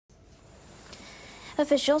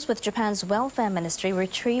Officials with Japan's welfare ministry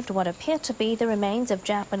retrieved what appeared to be the remains of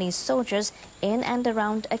Japanese soldiers in and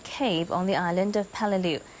around a cave on the island of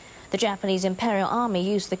Peleliu. The Japanese Imperial Army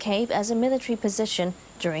used the cave as a military position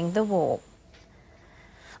during the war.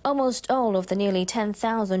 Almost all of the nearly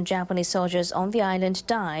 10,000 Japanese soldiers on the island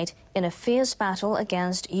died in a fierce battle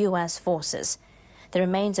against U.S. forces. The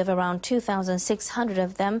remains of around 2,600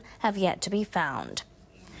 of them have yet to be found.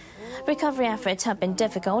 Recovery efforts have been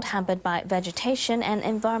difficult, hampered by vegetation and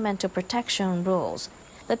environmental protection rules.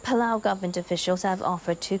 The Palau government officials have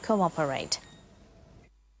offered to cooperate.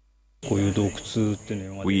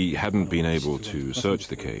 We hadn't been able to search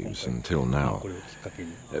the caves until now.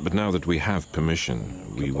 But now that we have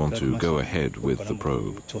permission, we want to go ahead with the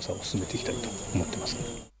probe.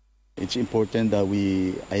 It's important that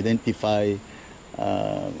we identify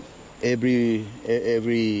every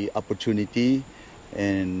opportunity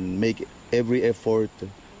and make every effort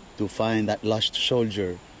to find that lost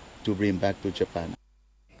soldier to bring back to Japan.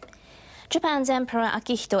 Japan's Emperor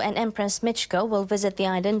Akihito and Empress Michiko will visit the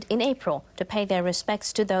island in April to pay their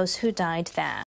respects to those who died there.